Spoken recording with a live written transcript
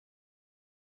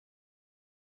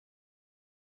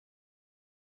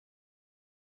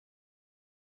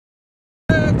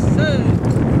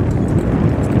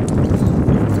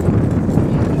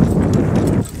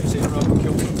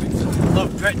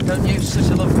Love Britain, don't you? Such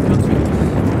a lovely country.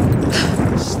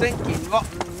 Stinking,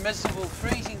 rotten, miserable,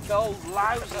 freezing cold,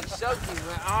 lousy, soaking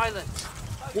wet island.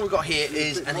 What we've got here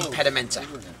is an impedimenta.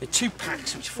 There are two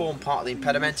packs which form part of the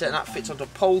impedimenta, and that fits onto a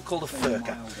pole called a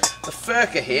furca. The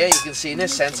furca here, you can see in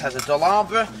this sense, has a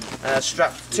dolabra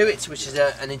strapped to it, which is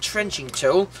an entrenching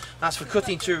tool. That's for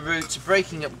cutting through roots,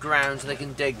 breaking up ground, and they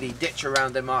can dig the ditch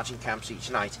around their marching camps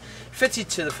each night. Fitted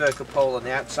to the furca pole on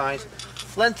the outside.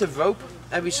 Length of rope.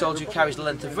 Every soldier carries the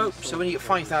length of rope, so when you get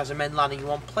 5,000 men landing in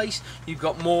one place, you've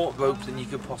got more rope than you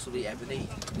could possibly ever need.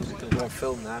 It's going to go on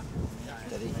film now.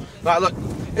 Steady. Right, look,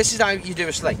 this is how you do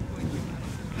a sling.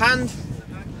 Hand,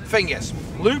 fingers,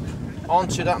 loop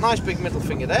onto that nice big middle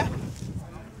finger there.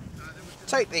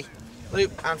 Take the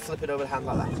loop and flip it over the hand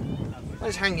like that. When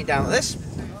it's hanging down like this,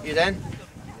 you then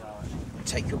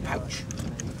take your pouch.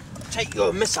 Take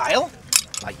your missile,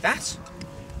 like that,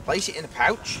 place it in a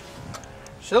pouch.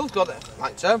 Still got it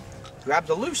like so. Grab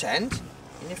the loose end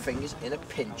in your fingers in a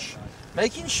pinch,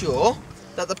 making sure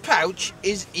that the pouch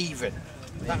is even.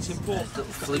 That's important.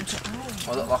 Little flute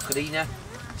or little ocarina.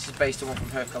 This is based on one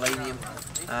from Herculaneum,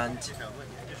 and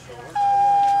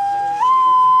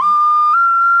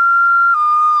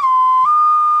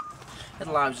it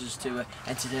allows us to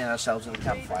entertain ourselves at a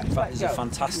campfire. In fact, there's a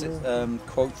fantastic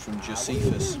quote from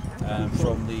Josephus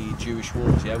from the Jewish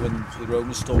wars, yeah, when the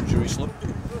Romans stormed Jerusalem.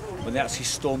 When they actually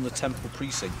stormed the temple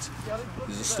precinct,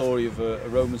 there's a story of a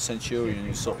Roman centurion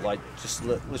who's sort of like just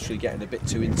literally getting a bit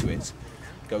too into it,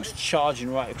 goes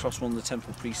charging right across one of the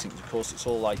temple precincts. Of course, it's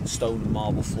all like stone and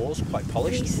marble floors, quite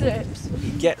polished.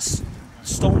 He gets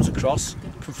storms across,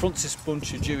 confronts this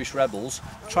bunch of Jewish rebels,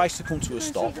 tries to come to a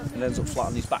stop, and ends up flat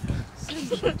on his back.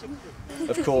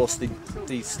 Of course,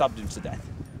 they stabbed him to death.